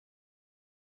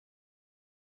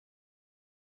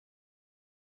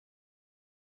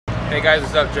Hey guys,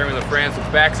 what's up? Jeremy Lafrentz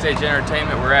of Backstage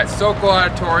Entertainment. We're at Sokol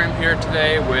Auditorium here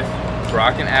today with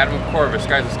Brock and Adam of Corvus.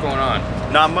 Guys, what's going on?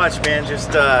 Not much, man.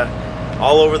 Just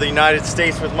all over the United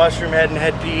States with Mushroom Head and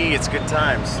Head PE. It's good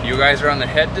times. You guys are on the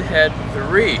Head-to-Head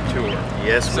 3 tour.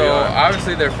 Yes, we So are.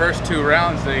 obviously their first 2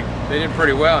 rounds, they did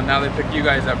pretty well, and now they picked you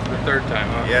guys up for the 3rd time,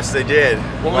 huh? Yes, they did.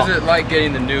 What was it like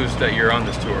getting the news that you're on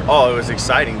this tour? Oh, it was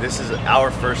exciting. This is our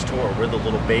first tour. We're the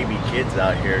little baby kids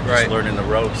out here just learning the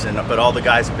ropes, but all the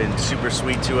guys have been super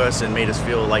sweet to us and made us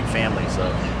feel like family,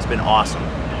 so it's been awesome.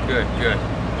 Good, good.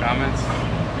 Comments?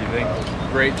 You think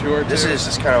great tour? This is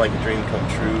just kind of like a dream come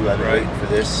true. I've been waiting for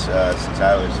this since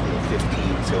I was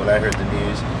 15, so when I heard the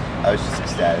news, I was just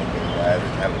ecstatic, and I've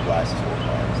been having a blast this whole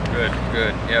time. Good,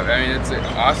 good. Yeah, I mean, it's an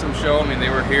awesome show. I mean, they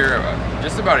were here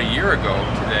just about a year ago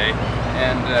today,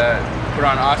 and put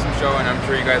on an awesome show, and I'm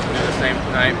sure you guys will do the same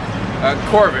tonight.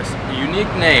 Corvus,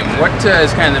 unique name. What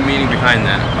is kind of the meaning behind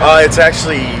that? It's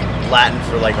actually Latin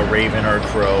for like a raven or a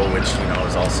crow, which, you know,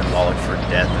 is all symbolic for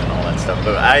death and all that stuff.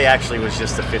 But I actually was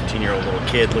just a 15-year-old little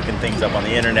kid looking things up on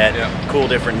the internet. Yeah. Cool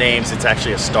different names. It's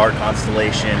actually a star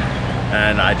constellation,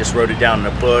 and I just wrote it down in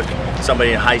a book.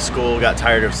 Somebody in high school got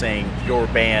tired of saying your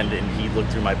band, and he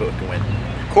looked through my book and went,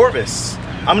 Corvus,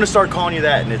 I'm gonna start calling you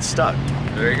that, and it's stuck.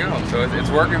 There you go. So it's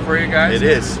working for you guys? It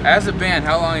is. As a band,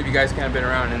 how long have you guys kind of been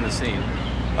around in the scene?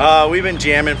 We've been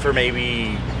jamming for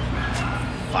maybe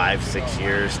 5-6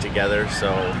 years together,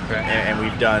 so and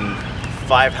we've done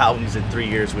 5 albums in 3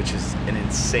 years, which is an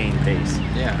insane pace.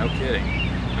 Yeah, no kidding.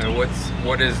 I mean,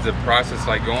 what is the process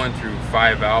like going through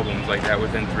 5 albums like that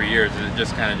within 3 years? Is it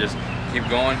just kind of just keep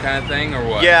going kind of thing, or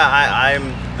what? Yeah,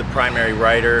 I'm the primary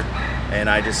writer, and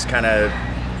I just kind of,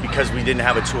 because we didn't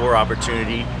have a tour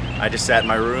opportunity, I just sat in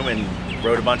my room and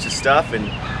wrote a bunch of stuff and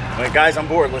went, guys, I'm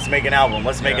bored, let's make an album,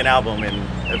 let's make an album. And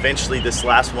eventually this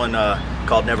last one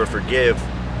called Never Forgive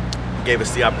gave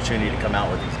us the opportunity to come out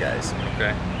with these guys.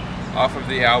 Okay. Off of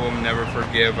the album Never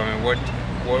Forgive, I mean,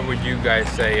 what would you guys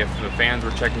say if the fans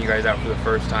were checking you guys out for the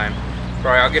first time?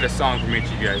 Probably, I'll get a song from each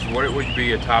of you guys. What would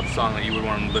be a top song that you would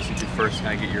want them to listen to first to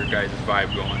kind of get your guys'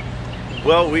 vibe going?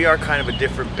 Well, we are kind of a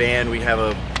different band. We have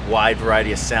a wide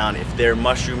variety of sound. If they're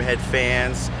Mushroom Head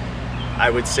fans, I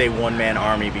would say One Man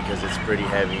Army, because it's pretty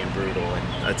heavy and brutal,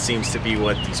 and that seems to be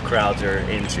what these crowds are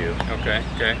into. Okay,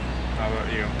 okay. How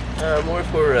about you? More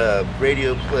for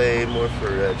radio play, more for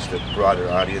just a broader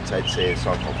audience. I'd say a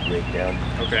song called Breakdown.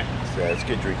 Okay. It's a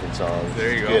good drinking song.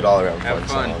 There you go. Good all around have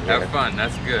fun. song. Have fun.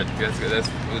 That's good. That's good. That's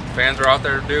what fans are out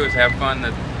there to do, is have fun.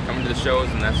 That coming to the shows,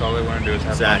 and that's all they want to do is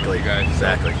have fun with you guys.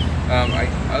 Exactly.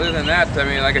 Other than that, I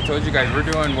mean, like I told you guys, we're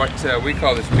doing what we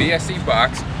call this BSE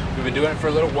box. We've been doing it for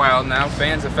a little while now.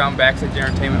 Fans have found Backstage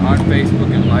Entertainment on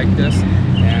Facebook and liked us.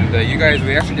 And you guys,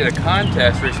 we actually did a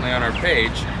contest recently on our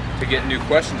page to get new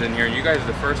questions in here. And you guys are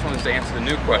the first ones to answer the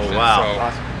new questions. Oh, wow. So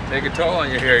awesome. Take a toll on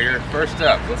you here. You're first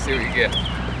up. Let's see what you get.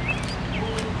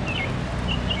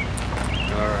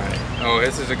 All right. Oh,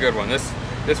 this is a good one.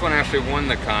 This one actually won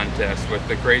the contest with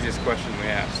the craziest question we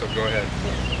have. So go ahead.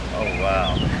 Oh,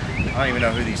 wow. I don't even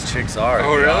know who these chicks are.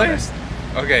 Oh, really? Honest.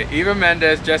 Okay, Eva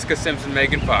Mendes, Jessica Simpson,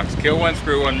 Megan Fox. Kill one,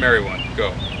 screw one, marry one.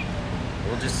 Go.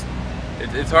 We'll just...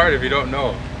 It's hard if you don't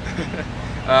know.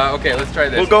 Okay, let's try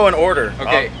this. We'll go in order.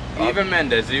 Okay, Eva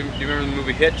Mendes. Do you remember the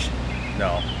movie Hitch?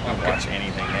 No, I don't watch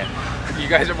anything, man. You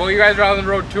guys are out on the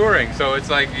road touring, so it's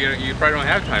like you probably don't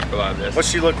have time for a lot of this. What's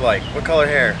she look like? What color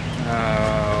hair?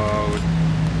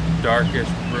 Darkish,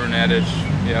 brunettish.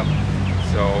 Yep.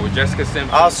 So Jessica Simpson.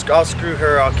 I'll screw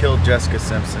her. I'll kill Jessica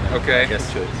Simpson. Okay.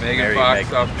 Megan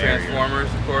Fox off marry Transformers,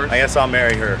 her. of course. I guess I'll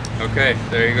marry her. Okay,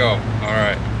 there you go. All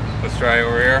right, let's try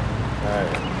over here. All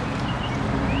right.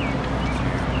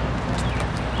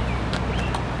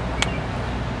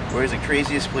 Where's the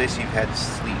craziest place you've had to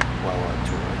sleep while on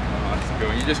tour? Oh, that's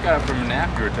good. You just got up from a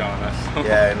nap, you were telling us.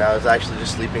 Yeah, and I was actually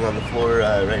just sleeping on the floor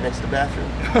right next to the bathroom.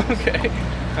 Okay.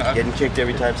 Getting kicked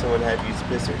every time someone had to use the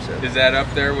pisser. So. Is that up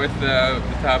there with the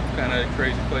top kind of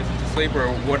crazy places to sleep, or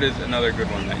what is another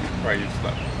good one that you probably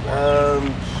slept?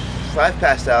 I've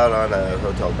passed out on a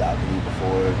hotel balcony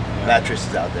before. Yeah. Mattress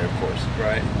is out there, of course.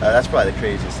 Right. That's probably the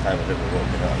craziest time I've ever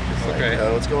woken up. Just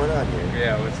like, what's going on here?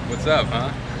 Yeah, what's up,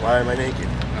 huh? Why am I naked?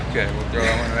 Okay, we'll throw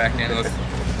that one back in.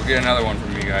 We'll get another one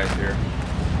from you guys here.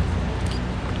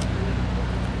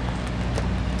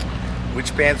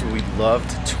 Which bands would we love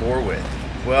to tour with?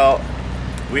 Well,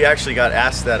 we actually got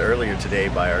asked that earlier today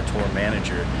by our tour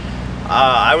manager.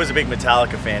 I was a big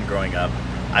Metallica fan growing up.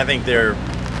 I think they're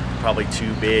probably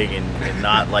too big and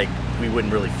not like we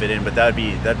wouldn't really fit in, but that'd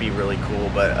be really cool.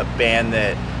 But a band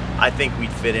that I think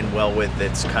we'd fit in well with.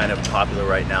 It's kind of popular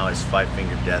right now is Five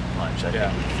Finger Death Punch. I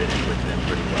think we'd fit in with them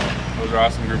pretty well. Those are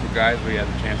awesome group of guys. We had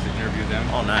the chance to interview them.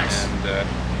 Oh, nice. And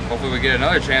hopefully we get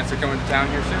another chance to come into town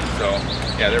here soon. So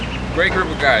yeah, they're a great group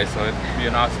of guys. So it'd be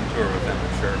an awesome tour with them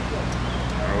for sure.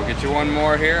 All right, we'll get you one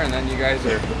more here, and then you guys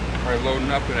are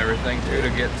loading up and everything too to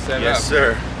get set up. Yes,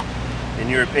 sir. In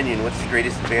your opinion, what's the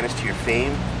greatest advantage to your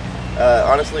fame?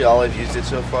 Honestly, all I've used it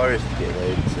so far is to get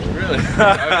laid. So. Really?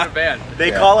 I'm in a band.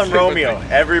 They call him Romeo.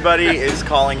 Everybody is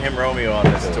calling him Romeo on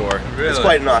this tour. Really? It's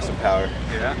quite an awesome power.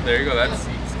 Yeah, there you go.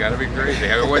 It's got to be crazy.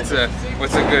 I mean, what's a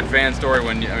good fan story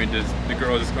when does the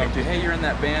girl just come up to you, hey, you're in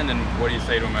that band, and what do you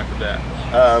say to them after that?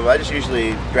 I just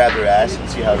usually grab their ass and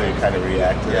see how they kind of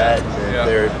react to that. And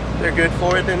if they're good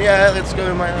for it, then yeah, let's go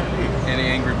to my R&B. Any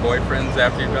angry boyfriends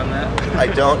after you've done that? I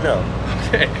don't know.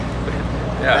 Okay.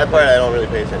 Yeah. That part I don't really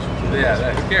pay attention to.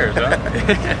 Yeah, who cares, huh?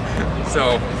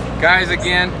 So, guys,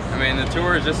 again, I mean, the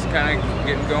tour is just kind of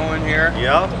getting going here.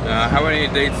 Yeah. How many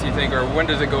dates do you think, or when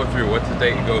does it go through? What's the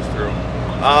date it goes through?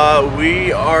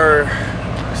 We are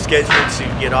scheduled to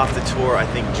get off the tour, I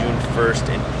think, June 1st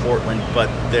in Portland,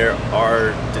 but there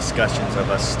are discussions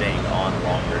of us staying on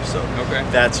longer, so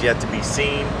that's yet to be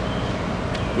seen.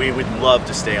 We would love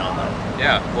to stay on though.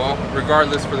 Yeah, well,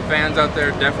 regardless, for the fans out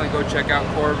there, definitely go check out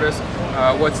Corvus.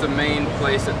 What's the main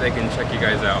place that they can check you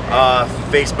guys out?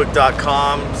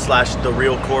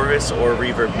 Facebook.com/TheRealCorvus or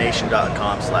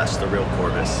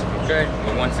ReverbNation.com/TheRealCorvus. Okay,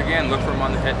 well, once again, look for them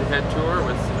on the head-to-head tour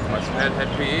with Head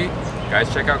PE. Guys,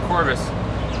 check out Corvus.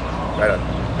 Right on.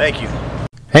 Thank you.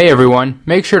 Hey everyone,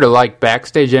 make sure to like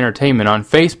Backstage Entertainment on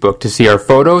Facebook to see our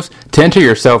photos, to enter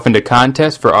yourself into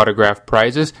contests for autographed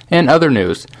prizes, and other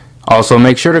news. Also,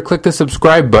 make sure to click the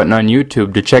subscribe button on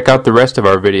YouTube to check out the rest of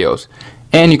our videos.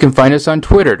 And you can find us on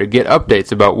Twitter to get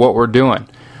updates about what we're doing.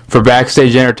 For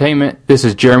Backstage Entertainment, this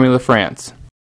is Jeremy Lafrentz.